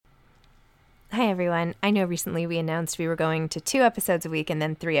Hi, everyone. I know recently we announced we were going to 2 episodes a week and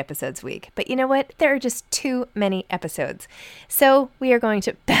then 3 episodes a week. But you know what? There are just too many episodes. So we are going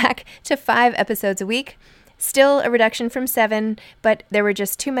back to 5 episodes a week. Still a reduction from 7, but there were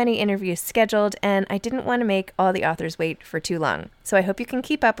just too many interviews scheduled, and I didn't want to make all the authors wait for too long. So I hope you can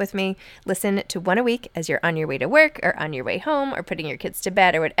keep up with me. Listen to 1 a week as you're on your way to work or on your way home or putting your kids to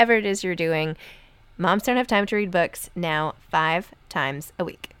bed or whatever it is you're doing. Moms Don't Have Time to Read Books, now 5 times a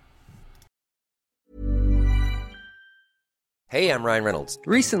week. Hey, I'm Ryan Reynolds.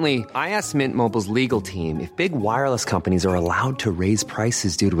 Recently, I asked Mint Mobile's legal team if big wireless companies are allowed to raise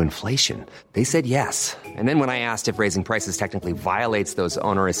prices due to inflation. They said yes. And then when I asked if raising prices technically violates those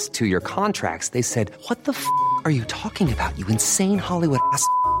onerous 2-year contracts, they said, "What the f*** are you talking about, you insane Hollywood ass?"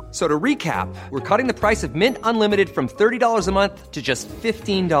 So to recap, we're cutting the price of Mint Unlimited from $30 a month to just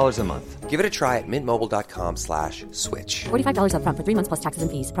 $15 a month. Give it a try at mintmobile.com/switch. $45 up front for 3 months plus taxes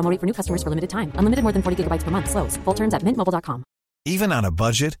and fees. Promo rate for new customers for limited time. Unlimited more than 40 gigabytes per month. Slows full terms at mintmobile.com. Even on a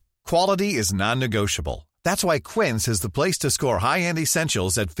budget, quality is non-negotiable. That's why Quince is the place to score high-end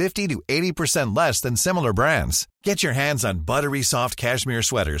essentials at 50 to 80% less than similar brands. Get your hands on buttery soft cashmere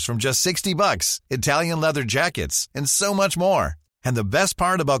sweaters from just $60, Italian leather jackets, and so much more. And the best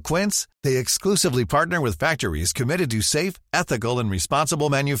part about Quince, they exclusively partner with factories committed to safe, ethical, and responsible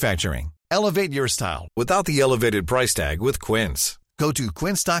manufacturing. Elevate your style without the elevated price tag with Quince. Go to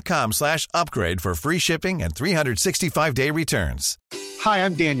quince.com/upgrade for free shipping and 365-day returns. Hi,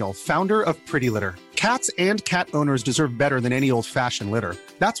 I'm Daniel, founder of Pretty Litter. Cats and cat owners deserve better than any old-fashioned litter.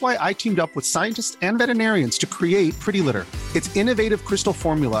 That's why I teamed up with scientists and veterinarians to create Pretty Litter. Its innovative crystal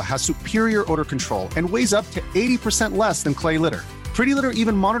formula has superior odor control and weighs up to 80% less than clay litter. Pretty Litter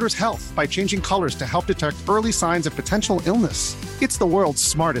even monitors health by changing colors to help detect early signs of potential illness. It's the world's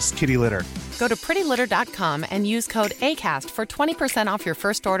smartest kitty litter. Go to prettylitter.com and use code ACAST for 20% off your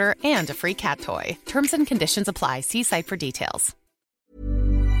first order and a free cat toy. Terms and conditions apply. See site for details.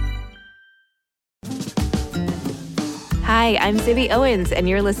 Hi, I'm Zibby Owens, and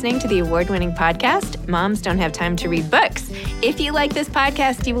you're listening to the award-winning podcast, Moms Don't Have Time to Read Books. If you like this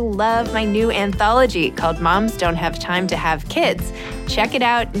podcast, you will love my new anthology called Moms Don't Have Time to Have Kids. Check it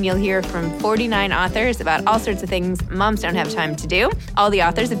out, and you'll hear from 49 authors about all sorts of things moms don't have time to do. All the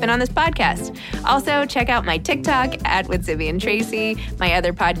authors have been on this podcast. Also, check out my TikTok, @with Zibby and Tracy, my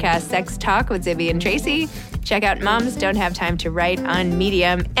other podcast, Sex Talk with Zibby and Tracy. Check out Moms Don't Have Time to Write on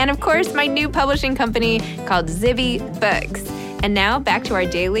Medium. And of course, my new publishing company called Zibby Books. And now back to our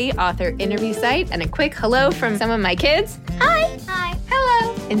daily author interview site and a quick hello from some of my kids. Hi. Hi.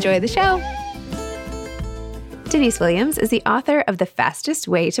 Hello. Enjoy the show. Denise Williams is the author of The Fastest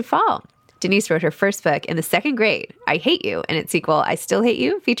Way to Fall. Denise wrote her first book in the 2nd grade, I Hate You, and its sequel, I Still Hate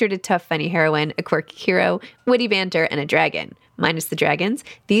You, featured a tough, funny heroine, a quirky hero, witty banter, and a dragon. Minus the dragons,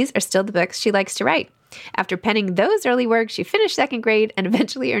 these are still the books she likes to write. After penning those early works, she finished 2nd grade and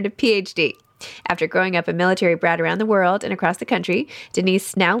eventually earned a PhD. After growing up a military brat around the world and across the country,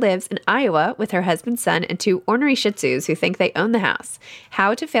 Denise now lives in Iowa with her husband's son and 2 ornery Shih Tzus who think they own the house.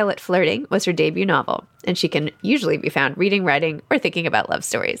 How to Fail at Flirting was her debut novel, and she can usually be found reading, writing, or thinking about love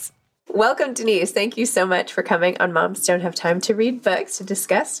stories. Welcome, Denise. Thank you so much for coming on Moms Don't Have Time to Read Books to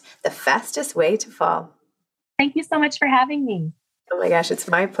discuss The Fastest Way to Fall. Thank you so much for having me. Oh my gosh, it's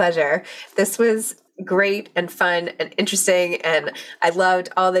my pleasure. This was great and fun and interesting, and I loved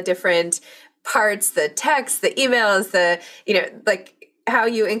all the different parts, the text, the emails, like how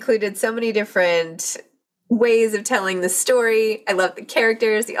you included so many different ways of telling the story. I love the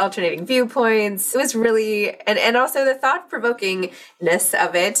characters, the alternating viewpoints. It was really, and also the thought-provokingness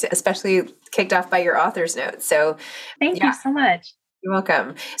of it, especially kicked off by your author's notes. So thank you so much. You're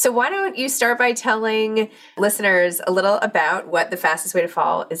welcome. So why don't you start by telling listeners a little about what The Fastest Way to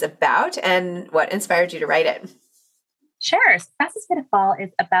Fall is about and what inspired you to write it? Sure. Fastest Way to Fall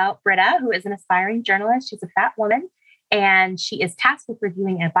is about Britta, who is an aspiring journalist. She's a fat woman, and she is tasked with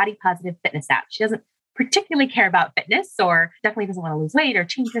reviewing a body positive fitness app. She doesn't particularly care about fitness or definitely doesn't want to lose weight or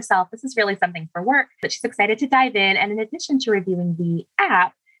change herself. This is really something for work, but she's excited to dive in. And in addition to reviewing the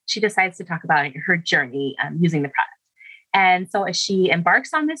app, she decides to talk about her journey using the product. And so as she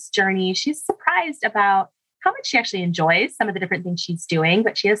embarks on this journey, she's surprised about how much she actually enjoys some of the different things she's doing,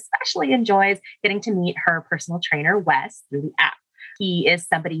 but she especially enjoys getting to meet her personal trainer, Wes, through the app. He is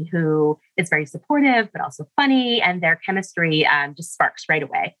somebody who is very supportive, but also funny, and their chemistry just sparks right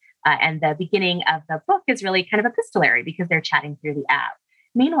away. And the beginning of the book is really kind of epistolary because they're chatting through the app.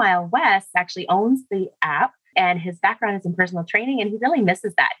 Meanwhile, Wes actually owns the app, And his background is in personal training, and he really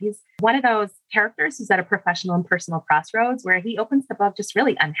misses that. He's one of those characters who's at a professional and personal crossroads where he opens the book just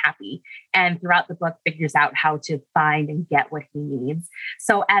really unhappy, and throughout the book figures out how to find and get what he needs.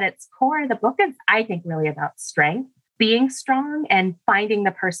 So at its core, the book is, I think, really about strength, being strong and finding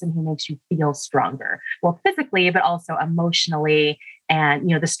the person who makes you feel stronger, well, physically, but also emotionally, and,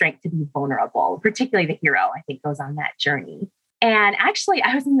 the strength to be vulnerable. Particularly the hero, I think, goes on that journey. And actually,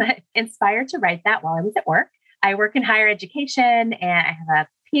 I was inspired to write that while I was at work. I work in higher education, and I have a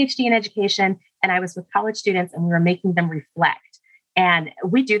PhD in education, and I was with college students, and we were making them reflect. And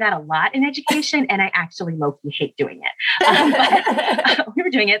we do that a lot in education, and I actually low-key hate doing it. But we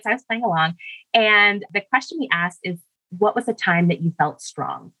were doing it, so I was playing along. And the question we asked is, what was a time that you felt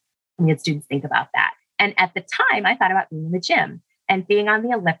strong? And we had students think about that. And at the time, I thought about being in the gym and being on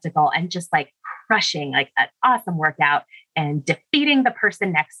the elliptical and just like crushing like an awesome workout and defeating the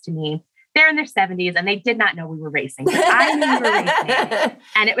person next to me. They're in their 70s and they did not know we were racing. But I knew we were racing.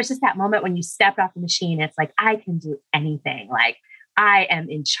 And it was just that moment when you stepped off the machine. It's like, I can do anything. Like, I am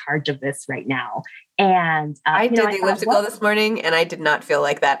in charge of this right now. And I did the elliptical this morning, and I did not feel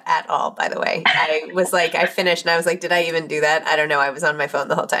like that at all, by the way. I was like, I finished and I was like, did I even do that? I don't know. I was on my phone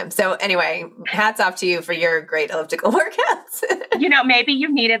the whole time. So anyway, hats off to you for your great elliptical workouts. Maybe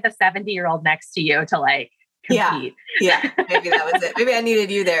you needed the 70-year-old next to you to like compete. Yeah. Maybe that was it. Maybe I needed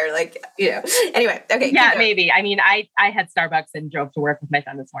you there. Like, anyway. Okay. Yeah, maybe. I mean, I had Starbucks and drove to work with my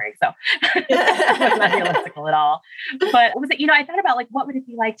son this morning. So it was not realistic at all. But was it, I thought about like, what would it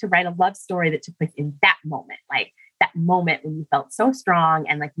be like to write a love story that took place in that moment? Like that moment when you felt so strong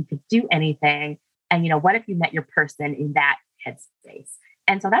and like you could do anything. And, what if you met your person in that headspace?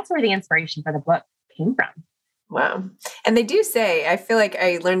 And so that's where the inspiration for the book came from. Wow. And they do say, I feel like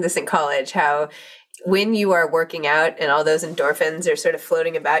I learned this in college, how when you are working out and all those endorphins are sort of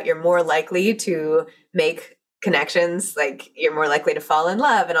floating about, you're more likely to make connections. Like you're more likely to fall in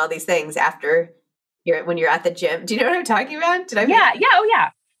love and all these things when you're at the gym. Do you know what I'm talking about? Yeah. Oh yeah.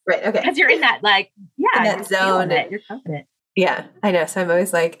 Right. Okay. Because you're in that in that zone. You're confident. Yeah, I know. So I'm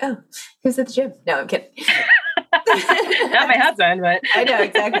always like, oh, who's at the gym? No, I'm kidding. Not my husband, but I know,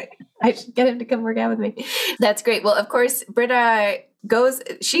 exactly. I should get him to come work out with me. That's great. Well, of course, Britta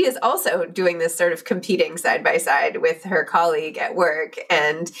she is also doing this sort of competing side by side with her colleague at work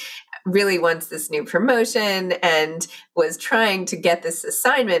and really wants this new promotion and was trying to get this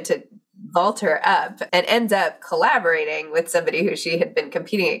assignment to vault her up and ends up collaborating with somebody who she had been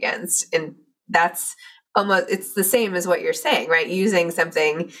competing against. And that's it's the same as what you're saying, right? Using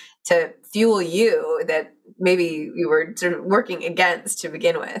something to fuel you that maybe you were sort of working against to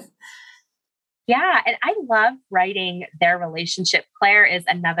begin with. Yeah. And I love writing their relationship. Claire is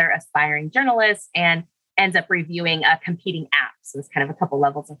another aspiring journalist and ends up reviewing a competing app. So it's kind of a couple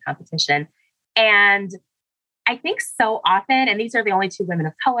levels of competition. And I think so often, and these are the only two women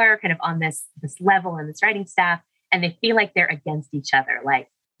of color kind of on this level in this writing staff, and they feel like they're against each other. Like,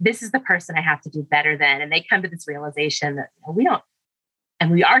 this is the person I have to do better than. And they come to this realization that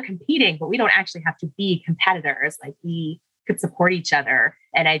we are competing, but we don't actually have to be competitors. Like we could support each other.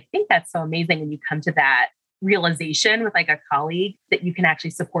 And I think that's so amazing when you come to that realization with like a colleague that you can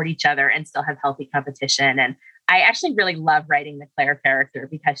actually support each other and still have healthy competition. And I actually really love writing the Claire character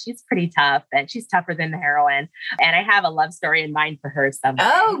because she's pretty tough and she's tougher than the heroine. And I have a love story in mind for her someday.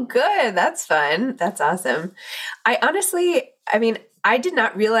 Oh, good. That's fun. That's awesome. I did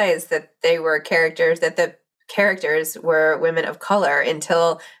not realize that they were characters, that the characters were women of color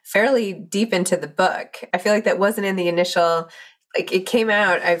until fairly deep into the book. I feel like that wasn't in the initial, like it came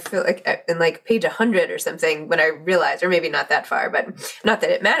out, I feel like in like page 100 or something when I realized, or maybe not that far, but not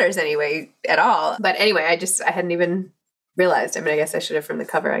that it matters anyway at all. But anyway, I hadn't even realized. I mean, I guess I should have from the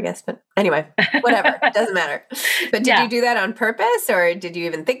cover, I guess. But anyway, whatever. It doesn't matter. But did you do that on purpose, or did you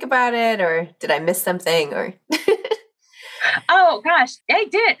even think about it, or did I miss something, or... Oh gosh, I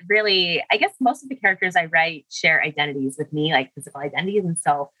did really. I guess most of the characters I write share identities with me, like physical identities. And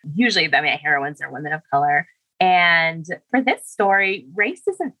so usually my heroines are women of color. And for this story, race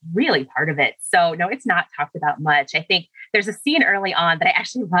isn't really part of it. So no, it's not talked about much. I think there's a scene early on that I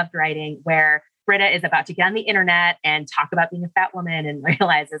actually loved writing where Britta is about to get on the internet and talk about being a fat woman and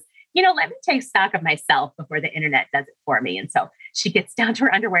realizes, let me take stock of myself before the internet does it for me. And so she gets down to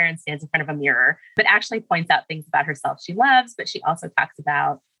her underwear and stands in front of a mirror, but actually points out things about herself she loves. But she also talks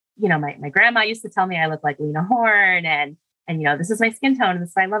about, my grandma used to tell me I look like Lena Horne and this is my skin tone and this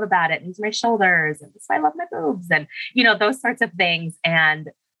is what I love about it. And these are my shoulders and this is why I love my boobs and, those sorts of things. And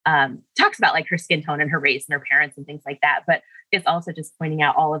talks about like her skin tone and her race and her parents and things like that. But it's also just pointing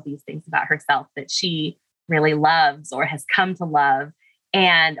out all of these things about herself that she really loves or has come to love.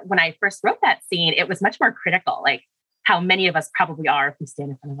 And when I first wrote that scene, it was much more critical, like how many of us probably are if we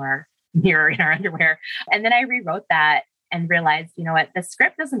stand in front of our mirror in our underwear. And then I rewrote that and realized, you know what, the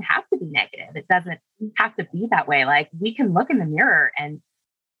script doesn't have to be negative. It doesn't have to be that way. Like we can look in the mirror and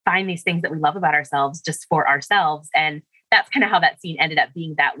find these things that we love about ourselves just for ourselves. And that's kind of how that scene ended up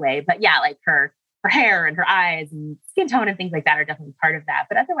being that way. But yeah, like her hair and her eyes and skin tone and things like that are definitely part of that.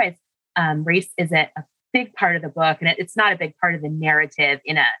 But otherwise, race isn't a big part of the book, and it's not a big part of the narrative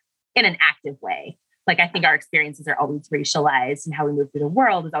in an active way. Like I think our experiences are always racialized, and how we move through the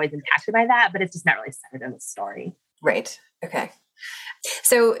world is always impacted by that, but it's just not really centered in the story. Right. Okay.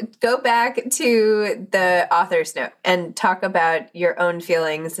 So go back to the author's note and talk about your own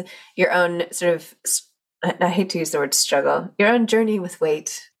feelings, your own sort of, I hate to use the word struggle, your own journey with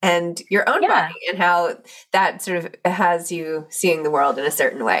weight and your own body, and how that sort of has you seeing the world in a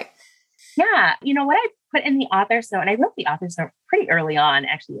certain way. Yeah. You know, what I put in the author's note, and I wrote the author's note pretty early on,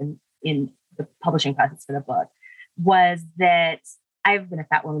 actually, in the publishing process for the book, was that I've been a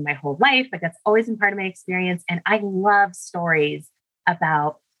fat woman my whole life. Like that's always been part of my experience. And I love stories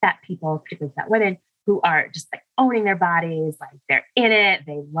about fat people, particularly fat women, who are just like owning their bodies, like they're in it.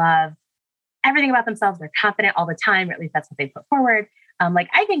 They love everything about themselves. They're confident all the time, or at least that's what they put forward. Like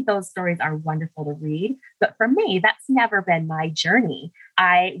I think those stories are wonderful to read. But for me, that's never been my journey.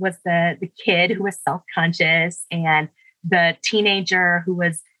 I was the kid who was self-conscious, and the teenager who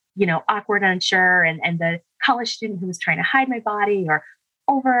was, you know, awkward, unsure, and the college student who was trying to hide my body or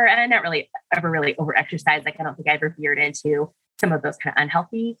not really ever really over exercise. Like I don't think I ever veered into some of those kind of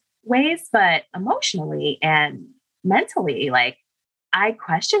unhealthy ways, but emotionally and mentally, like I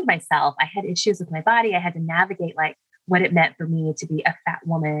questioned myself. I had issues with my body. I had to navigate like what it meant for me to be a fat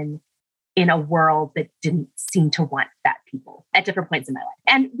woman in a world that didn't seem to want fat people at different points in my life.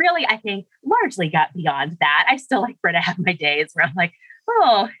 And really, I think largely got beyond that. I still like Britta have my days where I'm like,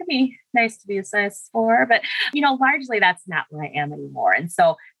 oh, it'd be nice to be a size 4. But, you know, largely that's not where I am anymore. And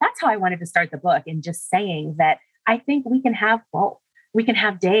so that's how I wanted to start the book, in just saying that I think we can have both. We can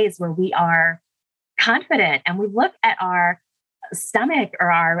have days where we are confident and we look at our stomach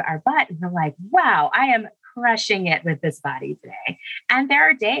or our butt and we're like, wow, I am crushing it with this body today. And there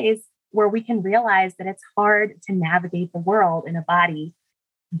are days where we can realize that it's hard to navigate the world in a body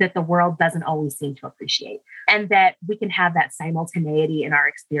that the world doesn't always seem to appreciate, and that we can have that simultaneity in our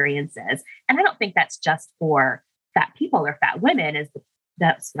experiences. And I don't think that's just for fat people or fat women,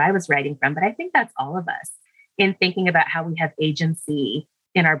 that's what I was writing from, but I think that's all of us in thinking about how we have agency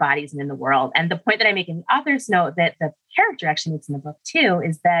in our bodies and in the world. And the point that I make in the author's note that the character actually makes in the book too,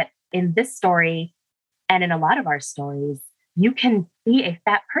 is that in this story and in a lot of our stories, you can be a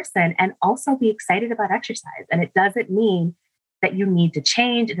fat person and also be excited about exercise. And it doesn't mean that you need to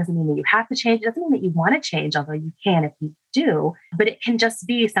change. It doesn't mean that you have to change. It doesn't mean that you want to change, although you can if you do, but it can just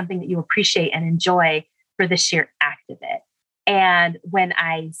be something that you appreciate and enjoy for the sheer act of it. And when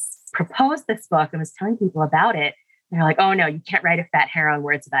I proposed this book and was telling people about it, they're like, oh no, you can't write a fat heroine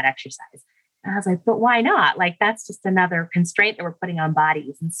where it's about exercise. And I was like, but why not? Like, that's just another constraint that we're putting on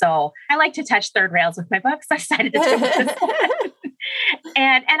bodies. And so I like to touch third rails with my books. So I decided to do this one.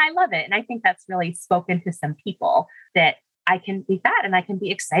 And I love it. And I think that's really spoken to some people, that I can be fat and I can be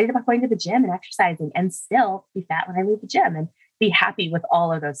excited about going to the gym and exercising and still be fat when I leave the gym and be happy with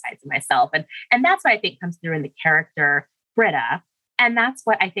all of those sides of myself. And that's what I think comes through in the character Britta. And that's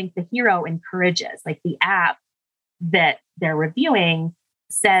what I think the hero encourages. Like the app that they're reviewing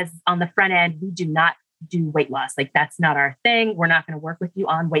says on the front end, we do not do weight loss. Like that's not our thing. We're not going to work with you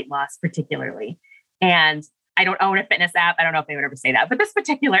on weight loss particularly. And I don't own a fitness app. I don't know if they would ever say that, but this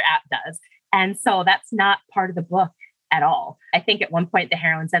particular app does. And so that's not part of the book at all. I think at one point the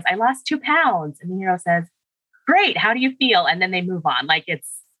heroine says, I lost 2 pounds. And the hero says, great, how do you feel? And then they move on. Like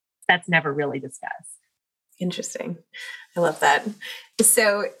that's never really discussed. Interesting. I love that.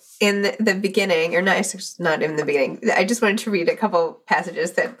 So in the beginning, or not in the beginning, I just wanted to read a couple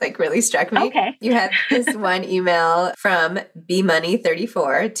passages that like really struck me. Okay. You had this one email from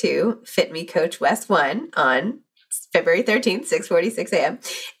bmoney34 to Fit Me Coach West 1 on February 13th, 6:46 a.m.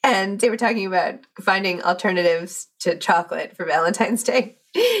 And they were talking about finding alternatives to chocolate for Valentine's Day.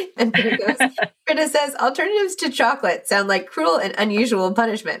 And Britta says, alternatives to chocolate sound like cruel and unusual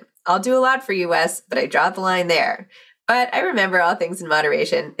punishment. I'll do a lot for you, Wes, but I draw the line there. But I remember all things in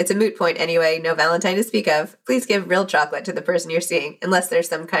moderation. It's a moot point anyway, no Valentine to speak of. Please give real chocolate to the person you're seeing, unless there's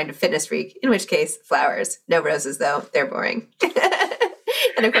some kind of fitness freak, in which case, flowers. No roses, though. They're boring.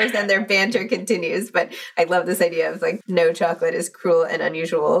 And And of course, then their banter continues. But I love this idea of like, no chocolate is cruel and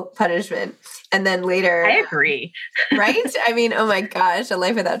unusual punishment. And then later, I agree. Right? I mean, oh my gosh, a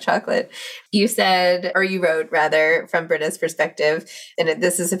life without chocolate. You said, or you wrote rather, from Britta's perspective, and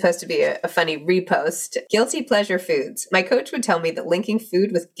this is supposed to be a funny repost, guilty pleasure foods. My coach would tell me that linking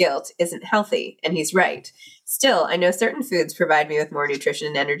food with guilt isn't healthy, and he's right. Still, I know certain foods provide me with more nutrition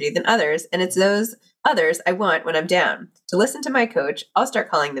and energy than others, and it's those others I want when I'm down. To listen to my coach, I'll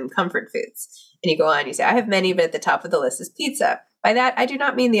start calling them comfort foods. And you go on, you say, I have many, but at the top of the list is pizza. By that, I do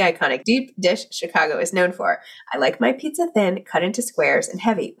not mean the iconic deep dish Chicago is known for. I like my pizza thin, cut into squares, and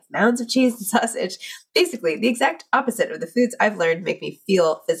heavy, with mounds of cheese and sausage. Basically, the exact opposite of the foods I've learned make me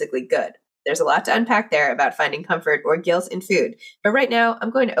feel physically good. There's a lot to unpack there about finding comfort or guilt in food. But right now,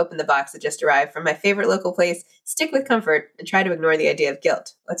 I'm going to open the box that just arrived from my favorite local place, stick with comfort, and try to ignore the idea of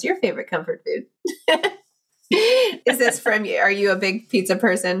guilt. What's your favorite comfort food? Is this from you? Are you a big pizza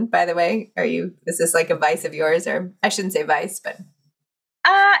person, by the way? Is this like a vice of yours? Or I shouldn't say vice, but.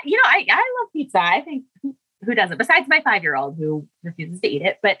 I love pizza. I think who doesn't? Besides my 5-year-old who refuses to eat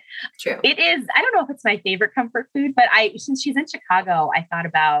it. But true. It is, I don't know if it's my favorite comfort food, but since she's in Chicago, I thought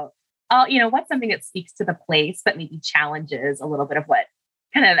about, what's something that speaks to the place, but maybe challenges a little bit of what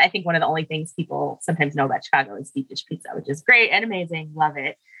kind of, I think one of the only things people sometimes know about Chicago is deep dish pizza, which is great and amazing. Love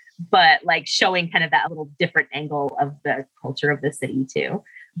it. But like showing kind of that little different angle of the culture of the city too.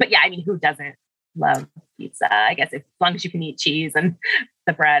 But yeah, I mean, who doesn't love pizza? I guess as long as you can eat cheese and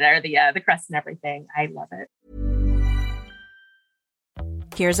the bread or the crust and everything, I love it.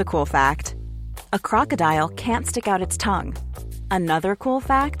 Here's a cool fact. A crocodile can't stick out its tongue. Another cool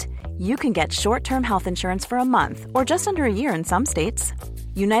fact, you can get short-term health insurance for a month or just under a year in some states.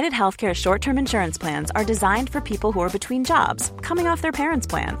 United Healthcare short-term insurance plans are designed for people who are between jobs, coming off their parents'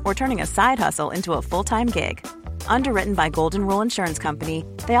 plan, or turning a side hustle into a full-time gig. Underwritten by Golden Rule Insurance Company,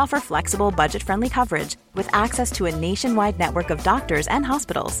 they offer flexible, budget-friendly coverage with access to a nationwide network of doctors and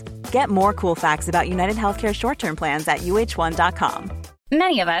hospitals. Get more cool facts about United Healthcare short-term plans at uh1.com.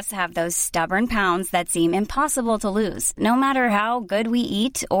 Many of us have those stubborn pounds that seem impossible to lose, no matter how good we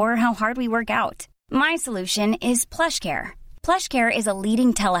eat or how hard we work out. My solution is PlushCare. PlushCare is a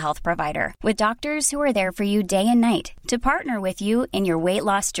leading telehealth provider with doctors who are there for you day and night to partner with you in your weight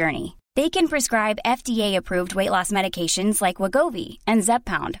loss journey. They can prescribe FDA-approved weight loss medications like Wegovy and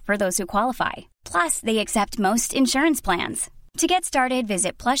Zepbound for those who qualify. Plus, they accept most insurance plans. To get started,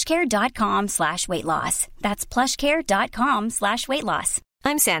 visit plushcare.com/weightloss. That's plushcare.com/weightloss.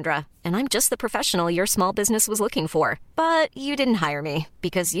 I'm Sandra, and I'm just the professional your small business was looking for. But you didn't hire me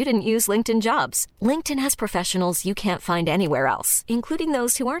because you didn't use LinkedIn Jobs. LinkedIn has professionals you can't find anywhere else, including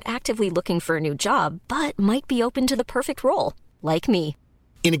those who aren't actively looking for a new job, but might be open to the perfect role, like me.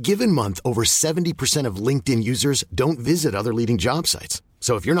 In a given month, over 70% of LinkedIn users don't visit other leading job sites.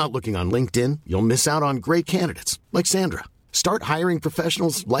 So if you're not looking on LinkedIn, you'll miss out on great candidates like Sandra. Start hiring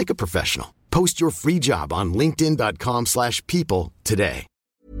professionals like a professional. Post your free job on linkedin.com/people today.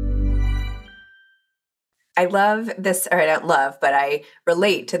 I love this, or I don't love, but I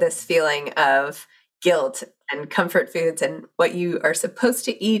relate to this feeling of guilt and comfort foods and what you are supposed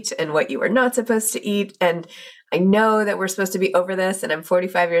to eat and what you are not supposed to eat. And I know that we're supposed to be over this, and I'm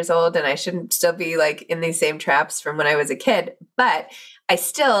 45 years old and I shouldn't still be like in these same traps from when I was a kid, but I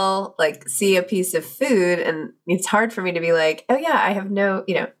still like see a piece of food and it's hard for me to be like, oh yeah, I have no,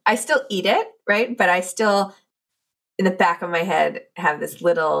 I still eat it, right? But I still, in the back of my head, have this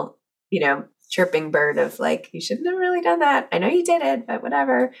little, chirping bird of like, you shouldn't have really done that. I know you did it, but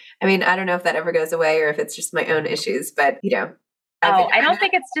whatever. I mean, I don't know if that ever goes away or if it's just my own issues, but I don't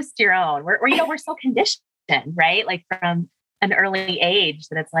think it's just your own. We're so conditioned, right? Like from an early age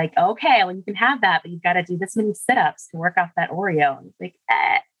that it's like, okay, well, you can have that, but you've got to do this many sit-ups to work off that Oreo. And it's like,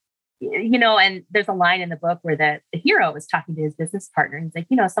 and there's a line in the book where the hero was talking to his business partner. And he's like,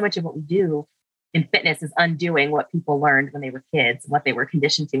 so much of what we do in fitness is undoing what people learned when they were kids, what they were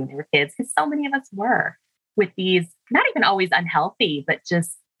conditioned to when they were kids. Because so many of us were with these, not even always unhealthy, but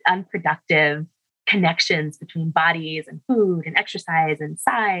just unproductive connections between bodies and food and exercise and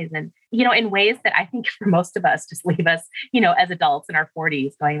size. And, in ways that I think for most of us just leave us, as adults in our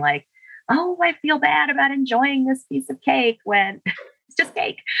 40s going like, oh, I feel bad about enjoying this piece of cake when it's just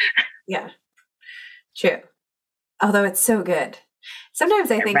cake. Yeah, true. Although it's so good.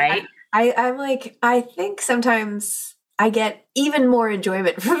 Sometimes I think, right? I'm like, I think sometimes I get even more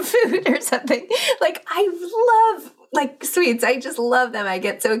enjoyment from food or something. Like I love like sweets. I just love them. I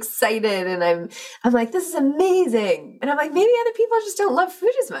get so excited and I'm like, this is amazing. And I'm like, maybe other people just don't love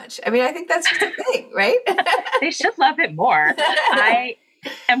food as much. I mean, I think that's just a thing, right? They should love it more. I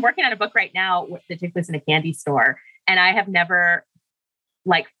am working on a book right now that takes place in a candy store. And I have never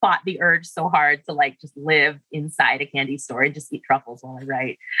like fought the urge so hard to like just live inside a candy store and just eat truffles while I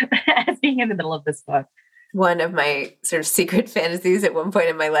write as being in the middle of this book. One of my sort of secret fantasies at one point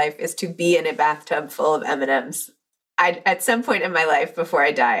in my life is to be in a bathtub full of M&Ms. At some point in my life before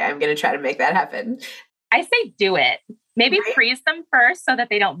I die, I'm going to try to make that happen. I say do it. Maybe freeze them first so that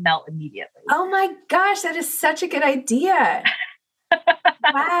they don't melt immediately. Oh my gosh, that is such a good idea.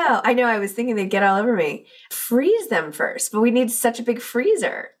 Wow. I know, I was thinking they'd get all over me. Freeze them first, but we need such a big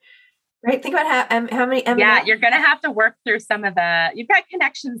freezer. Right? Think about how many M&Ms. Yeah, you're going to have to work through some of you've got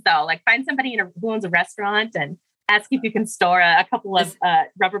connections though. Like find somebody who owns a restaurant and ask if you can store a couple of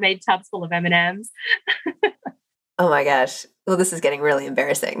Rubbermaid tubs full of M&Ms. Oh my gosh. Well, this is getting really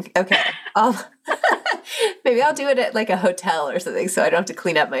embarrassing. Okay. Maybe I'll do it at like a hotel or something so I don't have to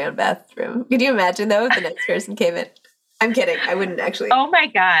clean up my own bathroom. Could you imagine though if the next person came in? I'm kidding. I wouldn't actually. Oh my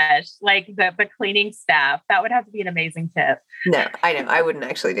gosh. Like the cleaning staff. That would have to be an amazing tip. No, I know. I wouldn't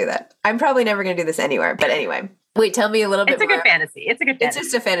actually do that. I'm probably never going to do this anywhere. But anyway, wait, tell me a little bit more. It's a good fantasy. It's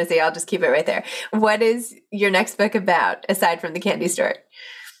just a fantasy. I'll just keep it right there. What is your next book about aside from the candy store?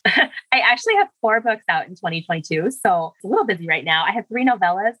 I actually have 4 books out in 2022. So it's a little busy right now. I have 3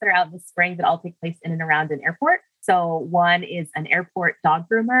 novellas that are out in the spring that all take place in and around an airport. So one is an airport dog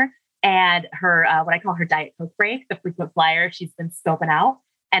groomer and her, what I call her Diet Coke break, the frequent flyer she's been scoping out.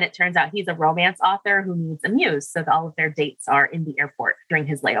 And it turns out he's a romance author who needs a muse. So that all of their dates are in the airport during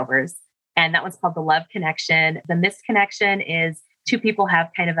his layovers. And that one's called The Love Connection. The Misconnection is 2 people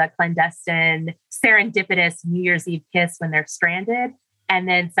have kind of a clandestine, serendipitous New Year's Eve kiss when they're stranded. And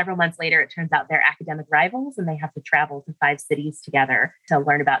then several months later, it turns out they're academic rivals and they have to travel to 5 cities together to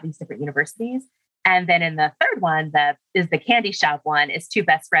learn about these different universities. And then in the third one, that is the candy shop one, is 2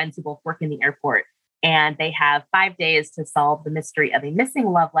 best friends who both work in the airport. And they have 5 days to solve the mystery of a missing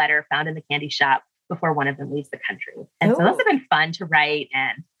love letter found in the candy shop before one of them leaves the country. And so those have been fun to write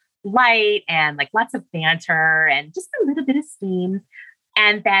and light and like lots of banter and just a little bit of steam.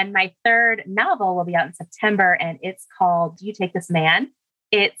 And then my 3rd novel will be out in September and it's called Do You Take This Man?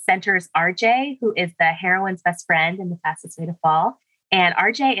 It centers RJ, who is the heroine's best friend in The Fastest Way to Fall. And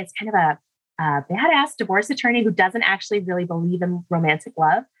RJ is kind of a badass divorce attorney who doesn't actually really believe in romantic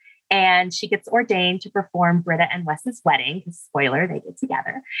love. And she gets ordained to perform Britta and Wes's wedding. Because spoiler, they get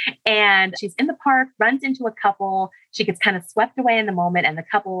together. And she's in the park, runs into a couple. She gets kind of swept away in the moment. And the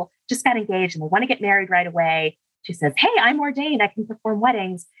couple just got engaged and they want to get married right away. She says, hey, I'm ordained. I can perform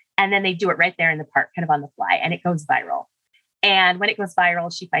weddings. And then they do it right there in the park, kind of on the fly. And it goes viral. And when it goes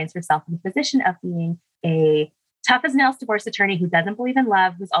viral, she finds herself in the position of being a tough as nails divorce attorney who doesn't believe in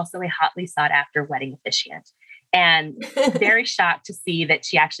love, who's also a hotly sought after wedding officiant. And very shocked to see that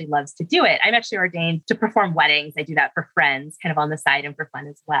she actually loves to do it. I'm actually ordained to perform weddings. I do that for friends, kind of on the side and for fun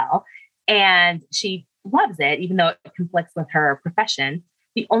as well. And she loves it, even though it conflicts with her profession.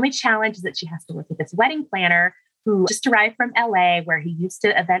 The only challenge is that she has to work with this wedding planner who just arrived from LA, where he used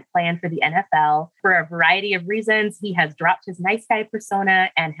to event plan for the NFL. For a variety of reasons, he has dropped his nice guy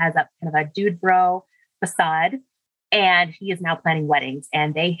persona and has a kind of a dude bro facade. And he is now planning weddings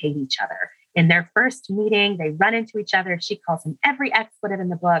and they hate each other. In their first meeting, they run into each other. She calls him every expletive in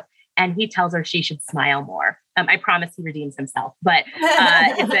the book and he tells her she should smile more. I promise he redeems himself, but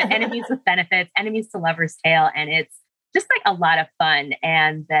it's an enemies with benefits, enemies to lovers tale. And it's just like a lot of fun.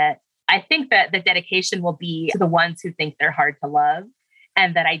 And that I think that the dedication will be to the ones who think they're hard to love.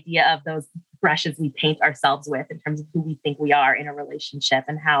 And that idea of those brushes we paint ourselves with in terms of who we think we are in a relationship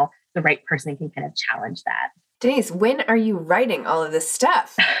and how the right person can kind of challenge that. Denise, when are you writing all of this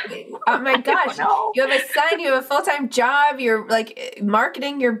stuff? Oh my gosh. You have a son, you have a full-time job, you're like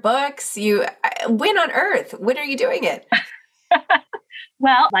marketing your books. When on earth? When are you doing it?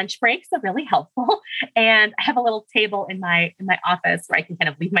 Well, lunch breaks are really helpful. And I have a little table in my office where I can kind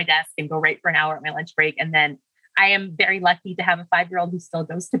of leave my desk and go write for an hour at my lunch break. And then I am very lucky to have a 5-year-old who still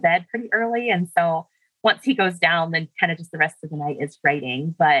goes to bed pretty early. And so once he goes down, then kind of just the rest of the night is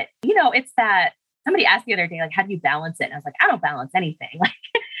writing. But, it's that somebody asked the other day, like, how do you balance it? And I was like, I don't balance anything. Like,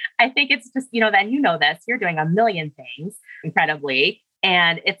 I think it's just, then this, you're doing a million things incredibly.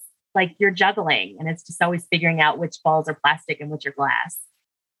 And it's like you're juggling and it's just always figuring out which balls are plastic and which are glass.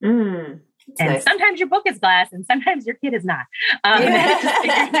 And nice. Sometimes your book is glass and sometimes your kid is not. Just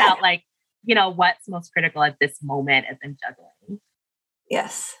figuring out like, what's most critical at this moment as I'm juggling.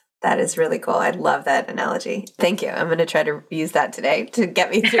 Yes. That is really cool. I love that analogy. Thank you. I'm going to try to use that today to get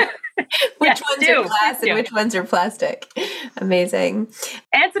me through which ones are glass and which ones are plastic. Amazing.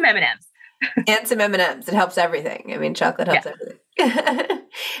 And some M&Ms. And some M&Ms. It helps everything. I mean, chocolate helps everything.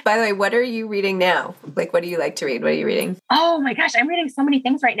 By the way, what are you reading now? Like, what do you like to read? What are you reading? Oh my gosh, I'm reading so many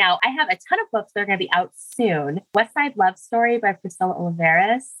things right now. I have a ton of books that are going to be out soon. West Side Love Story by Priscilla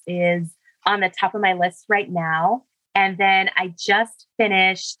Olivares is on the top of my list right now. And then I just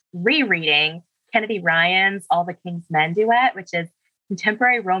finished rereading Kennedy Ryan's All the King's Men duet, which is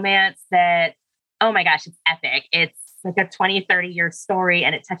contemporary romance that, oh my gosh, it's epic. It's like a 20, 30-year story,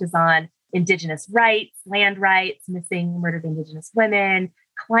 and it touches on Indigenous rights, land rights, missing, murdered Indigenous women,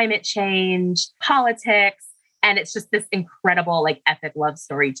 climate change, politics. And it's just this incredible, like, epic love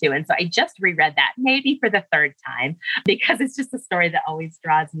story too. And so I just reread that maybe for the third time because it's just a story that always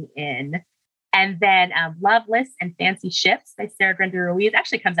draws me in. And then Loveless and Fancy Ships by Sarah Grenda Ruiz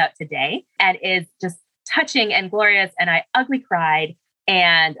actually comes out today and is just touching and glorious. And I ugly cried.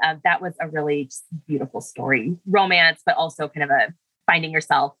 And that was a really just beautiful story, romance, but also kind of a finding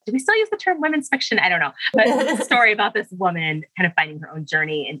yourself. Do we still use the term women's fiction? I don't know. But it's a story about this woman kind of finding her own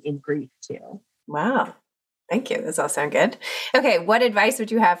journey in grief too. Wow. Thank you. Those all sound good. Okay. What advice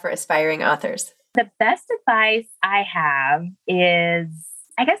would you have for aspiring authors? The best advice I have is,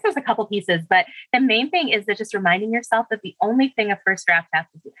 I guess there's a couple pieces, but the main thing is that just reminding yourself that the only thing a first draft has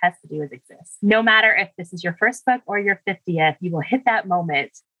to do is exist. No matter if this is your first book or your 50th, you will hit that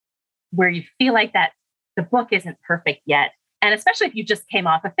moment where you feel like that the book isn't perfect yet. And especially if you just came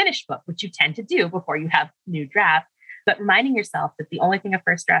off a finished book, which you tend to do before you have new draft, but reminding yourself that the only thing a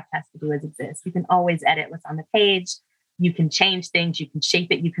first draft has to do is exist. You can always edit what's on the page. You can change things. You can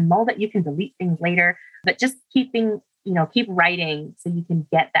shape it. You can mold it. You can delete things later, but just keep writing so you can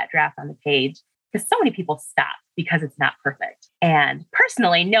get that draft on the page, because so many people stop because it's not perfect. And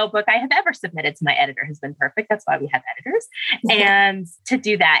personally, no book I have ever submitted to my editor has been perfect. That's why we have editors. And to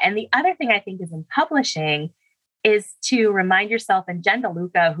do that. And the other thing I think is in publishing is to remind yourself, and Jen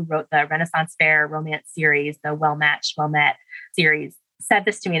DeLuca, who wrote the Renaissance Fair romance series, the Well Matched, Well Met series, said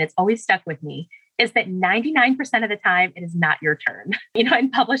this to me, and it's always stuck with me, is that 99% of the time, it is not your turn. In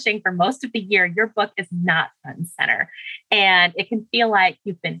publishing for most of the year, your book is not front and center. And it can feel like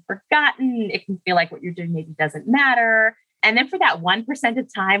you've been forgotten. It can feel like what you're doing maybe doesn't matter. And then for that 1%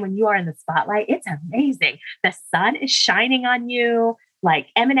 of time when you are in the spotlight, it's amazing. The sun is shining on you. Like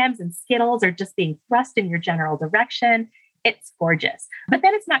M&Ms and Skittles are just being thrust in your general direction. It's gorgeous. But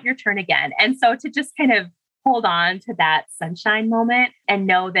then it's not your turn again. And so to just kind of hold on to that sunshine moment and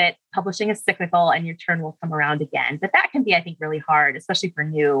know that publishing is cyclical and your turn will come around again. But that can be, I think, really hard, especially for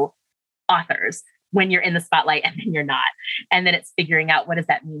new authors, when you're in the spotlight and then you're not. And then it's figuring out, what does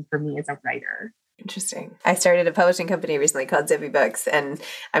that mean for me as a writer? Interesting. I started a publishing company recently called Zippy Books, and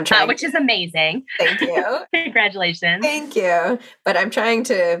I'm trying, which is amazing. Thank you. Congratulations. Thank you. But I'm trying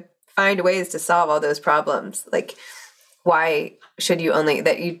to find ways to solve all those problems. Like, why should you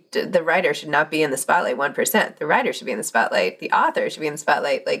the writer should not be in the spotlight 1%. The writer should be in the spotlight. The author should be in the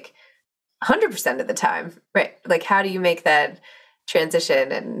spotlight like 100% of the time, right? Like, how do you make that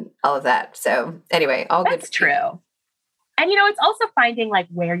transition and all of that? So anyway, all good. That's true. And, it's also finding like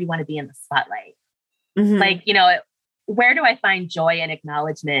where you want to be in the spotlight. Mm-hmm. Like, where do I find joy and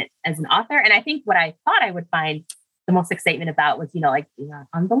acknowledgement as an author? And I think what I thought I would find the most excitement about was, like being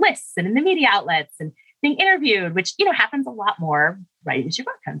on the lists and in the media outlets and being interviewed, which, happens a lot more right as your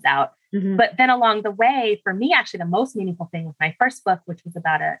book comes out. Mm-hmm. But then along the way, for me, actually, the most meaningful thing with my first book, which was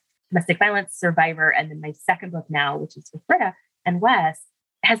about a domestic violence survivor, and then my second book now, which is with Britta and Wes,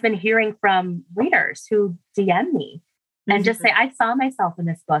 has been hearing from readers who DM me and just say, I saw myself in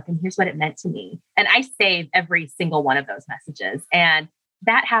this book and here's what it meant to me. And I save every single one of those messages. And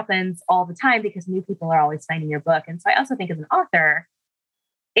that happens all the time because new people are always finding your book. And so I also think as an author,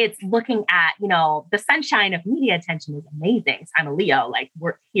 it's looking at, the sunshine of media attention is amazing. So I'm a Leo, like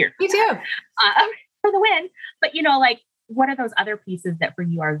we're here. Me too. For the win. But, what are those other pieces that for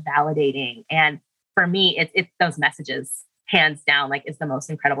you are validating? And for me, it's those messages, hands down, like is the most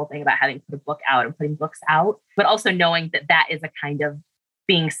incredible thing about having put a book out and putting books out, but also knowing that is a kind of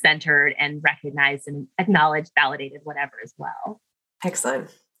being centered and recognized and acknowledged, validated, whatever as well. Excellent.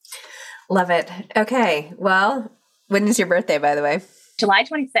 Love it. Okay. Well, when is your birthday, by the way? July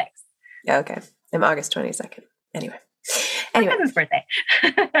 26th. Okay. I'm August 22nd. Anyway. My cousin's birthday.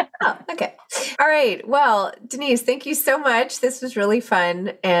 Oh, okay. All right. Well, Denise, thank you so much. This was really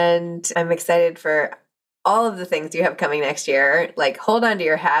fun. And I'm excited for all of the things you have coming next year. Like, hold on to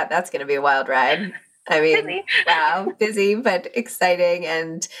your hat. That's going to be a wild ride. I mean, busy. Wow, busy, but exciting.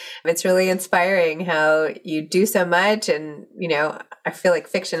 And it's really inspiring how you do so much. And, I feel like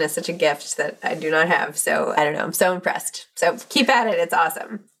fiction is such a gift that I do not have. So I don't know. I'm so impressed. So keep at it. It's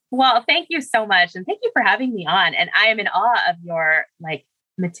awesome. Well, thank you so much. And thank you for having me on. And I am in awe of your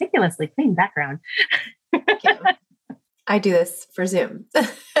meticulously clean background. Thank you. I do this for Zoom.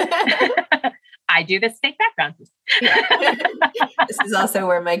 I do this fake background. This is also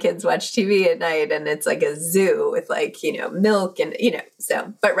where my kids watch TV at night, and it's like a zoo with like, milk and,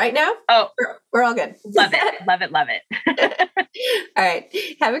 so, but right now, we're all good. Love it. Love it. Love it. All right.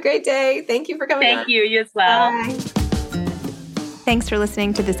 Have a great day. Thank you for coming on. Thank you. You as well. Bye. Thanks for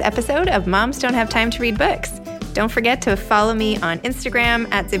listening to this episode of Moms Don't Have Time to Read Books. Don't forget to follow me on Instagram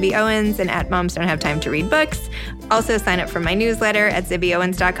at Zibby Owens and at Moms Don't Have Time to Read Books. Also sign up for my newsletter at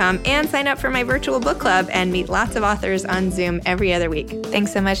zibbyowens.com and sign up for my virtual book club and meet lots of authors on Zoom every other week.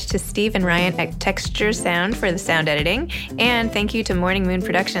 Thanks so much to Steve and Ryan at Texture Sound for the sound editing. And thank you to Morning Moon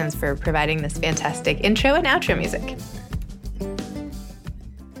Productions for providing this fantastic intro and outro music.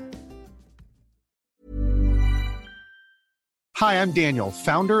 Hi, I'm Daniel,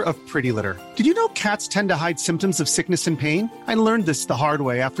 founder of Pretty Litter. Did you know cats tend to hide symptoms of sickness and pain? I learned this the hard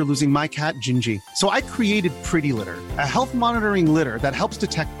way after losing my cat, Gingy. So I created Pretty Litter, a health monitoring litter that helps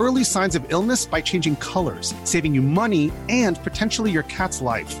detect early signs of illness by changing colors, saving you money and potentially your cat's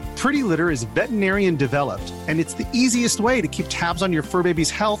life. Pretty Litter is veterinarian developed, and it's the easiest way to keep tabs on your fur baby's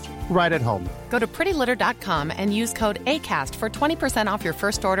health right at home. Go to prettylitter.com and use code ACAST for 20% off your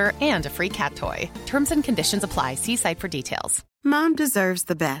first order and a free cat toy. Terms and conditions apply. See site for details. Mom deserves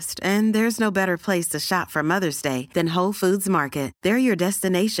the best, and there's no better place to shop for Mother's Day than Whole Foods Market. They're your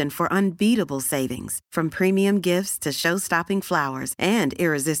destination for unbeatable savings, from premium gifts to show-stopping flowers and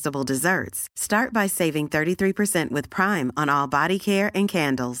irresistible desserts. Start by saving 33% with Prime on all body care and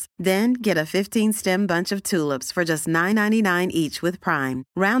candles. Then get a 15-stem bunch of tulips for just $9.99 each with Prime.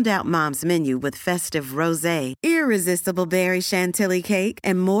 Round out Mom's menu with festive rosé, irresistible berry chantilly cake,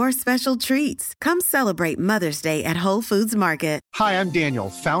 and more special treats. Come celebrate Mother's Day at Whole Foods Market. Hi, I'm Daniel,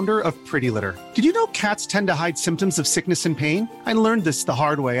 founder of Pretty Litter. Did you know cats tend to hide symptoms of sickness and pain? I learned this the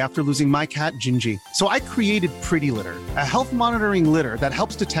hard way after losing my cat, Gingy. So I created Pretty Litter, a health monitoring litter that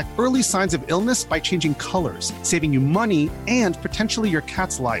helps detect early signs of illness by changing colors, saving you money and potentially your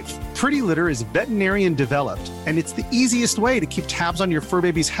cat's life. Pretty Litter is veterinarian developed, and it's the easiest way to keep tabs on your fur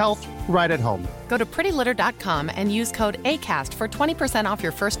baby's health right at home. Go to prettylitter.com and use code ACAST for 20% off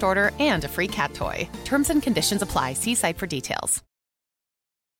your first order and a free cat toy. Terms and conditions apply. See site for details.